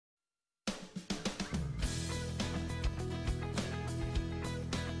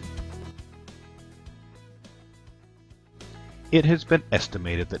It has been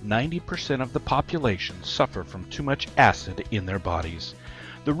estimated that 90% of the population suffer from too much acid in their bodies.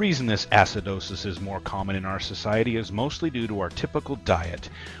 The reason this acidosis is more common in our society is mostly due to our typical diet.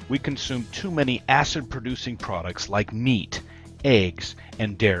 We consume too many acid-producing products like meat, eggs,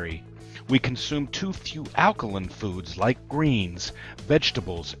 and dairy. We consume too few alkaline foods like greens,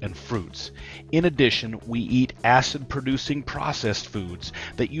 vegetables, and fruits. In addition, we eat acid-producing processed foods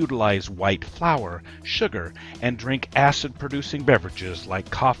that utilize white flour, sugar, and drink acid-producing beverages like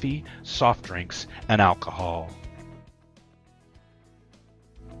coffee, soft drinks, and alcohol.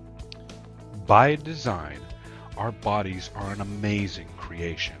 By design, our bodies are an amazing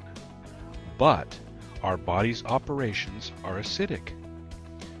creation. But our body's operations are acidic.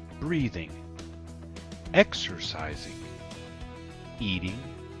 Breathing, exercising, eating,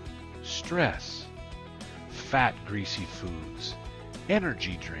 stress, fat greasy foods,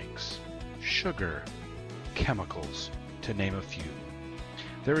 energy drinks, sugar, chemicals, to name a few.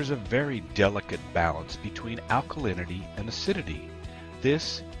 There is a very delicate balance between alkalinity and acidity.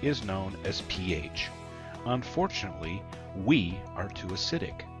 This is known as pH. Unfortunately, we are too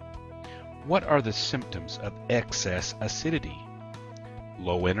acidic. What are the symptoms of excess acidity?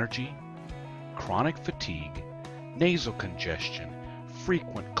 Low energy, chronic fatigue, nasal congestion,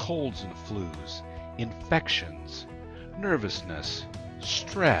 frequent colds and flus, infections, nervousness,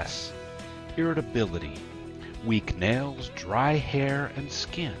 stress, irritability, weak nails, dry hair and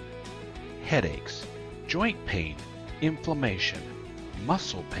skin, headaches, joint pain, inflammation,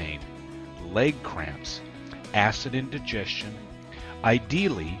 muscle pain, leg cramps, acid indigestion.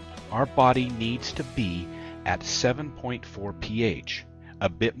 Ideally, our body needs to be at 7.4 pH, a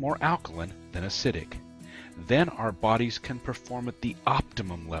bit more alkaline than acidic. Then our bodies can perform at the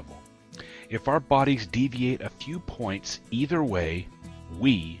optimum level. If our bodies deviate a few points either way,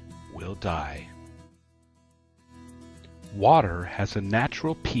 we will die. Water has a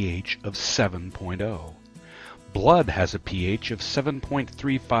natural pH of 7.0. Blood has a pH of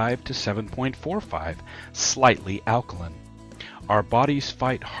 7.35 to 7.45, slightly alkaline. Our bodies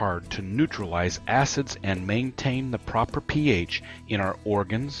fight hard to neutralize acids and maintain the proper pH in our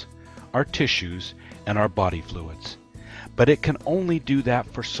organs, our tissues, and our body fluids. But it can only do that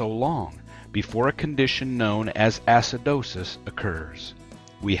for so long before a condition known as acidosis occurs.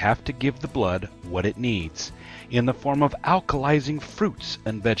 We have to give the blood what it needs in the form of alkalizing fruits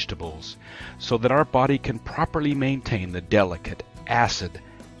and vegetables so that our body can properly maintain the delicate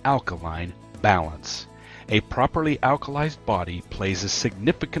acid-alkaline balance. A properly alkalized body plays a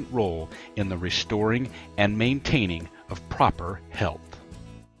significant role in the restoring and maintaining of proper health.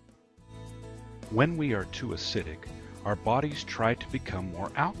 When we are too acidic, our bodies try to become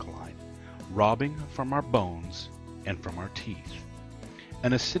more alkaline, robbing from our bones and from our teeth.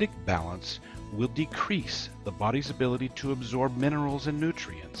 An acidic balance will decrease the body's ability to absorb minerals and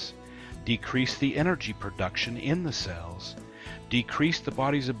nutrients, decrease the energy production in the cells, decrease the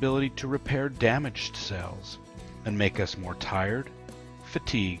body's ability to repair damaged cells, and make us more tired,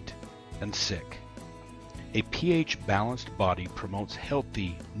 fatigued, and sick. A pH-balanced body promotes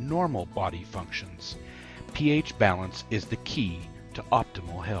healthy, normal body functions. pH balance is the key to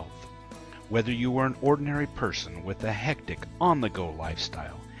optimal health. Whether you are an ordinary person with a hectic, on-the-go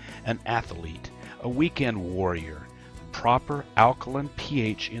lifestyle, an athlete, a weekend warrior, proper alkaline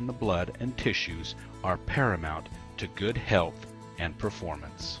pH in the blood and tissues are paramount to good health and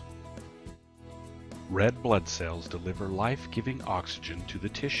performance. Red blood cells deliver life-giving oxygen to the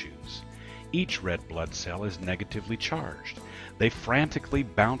tissues. Each red blood cell is negatively charged. They frantically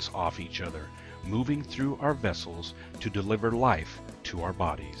bounce off each other, moving through our vessels to deliver life to our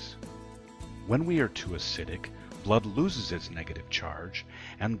bodies. When we are too acidic, blood loses its negative charge,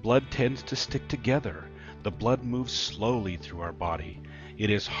 and blood tends to stick together. The blood moves slowly through our body. It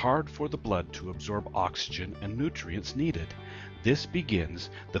is hard for the blood to absorb oxygen and nutrients needed. This begins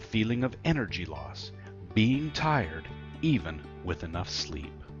the feeling of energy loss, being tired, even with enough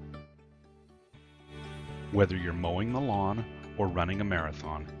sleep. Whether you're mowing the lawn or running a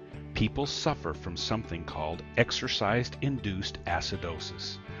marathon, people suffer from something called exercise-induced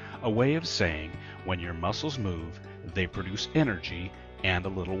acidosis, a way of saying when your muscles move, they produce energy and a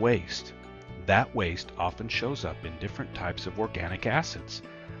little waste. That waste often shows up in different types of organic acids,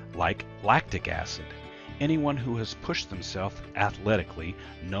 like lactic acid. Anyone who has pushed themselves athletically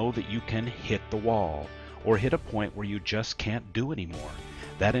know that you can hit the wall or hit a point where you just can't do anymore.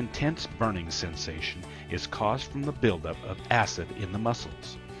 That intense burning sensation is caused from the buildup of acid in the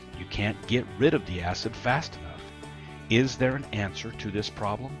muscles. You can't get rid of the acid fast enough. Is there an answer to this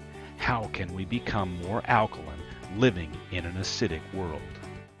problem? How can we become more alkaline living in an acidic world?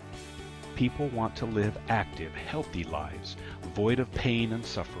 People want to live active, healthy lives, void of pain and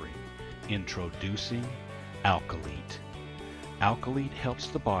suffering. Introducing Alkalite. Alkalite helps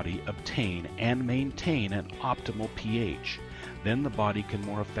the body obtain and maintain an optimal pH. Then the body can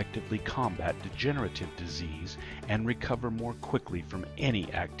more effectively combat degenerative disease and recover more quickly from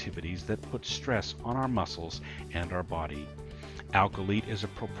any activities that put stress on our muscles and our body. Alkalite is a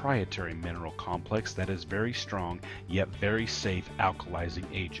proprietary mineral complex that is very strong yet very safe alkalizing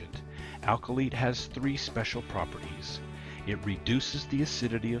agent. Alkalite has 3 special properties. It reduces the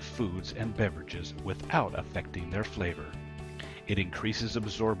acidity of foods and beverages without affecting their flavor. It increases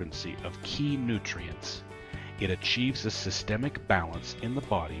absorbency of key nutrients. It achieves a systemic balance in the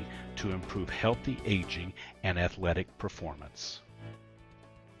body to improve healthy aging and athletic performance.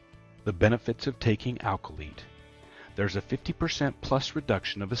 The benefits of taking Alkalite. There's a 50% plus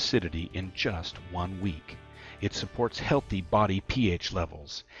reduction of acidity in just 1 week. It supports healthy body pH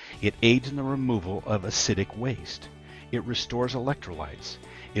levels. It aids in the removal of acidic waste. It restores electrolytes.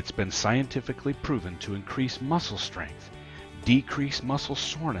 It's been scientifically proven to increase muscle strength, decrease muscle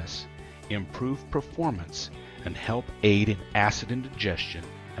soreness, improve performance, and help aid in acid indigestion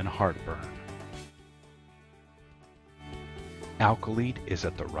and heartburn. Alkalite is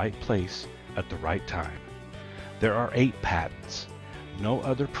at the right place at the right time. There are 8 patents. No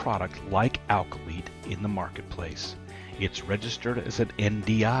other product like Alkalite in the marketplace. It's registered as an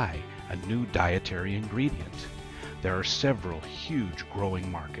NDI, a new dietary ingredient. There are several huge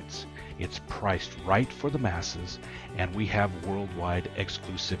growing markets. It's priced right for the masses, and we have worldwide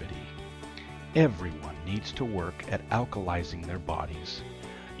exclusivity. Everyone needs to work at alkalizing their bodies.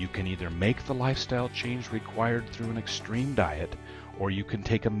 You can either make the lifestyle change required through an extreme diet, or you can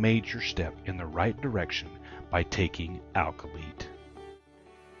take a major step in the right direction by taking Alkalite.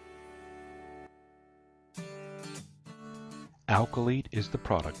 Alkalite is the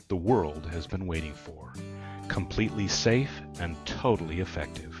product the world has been waiting for. Completely safe and totally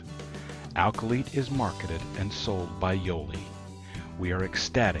effective. Alkalite is marketed and sold by Yoli. We are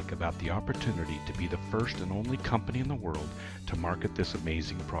ecstatic about the opportunity to be the first and only company in the world to market this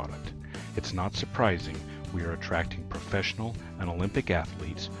amazing product. It's not surprising we are attracting professional and Olympic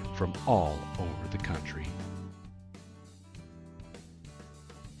athletes from all over the country.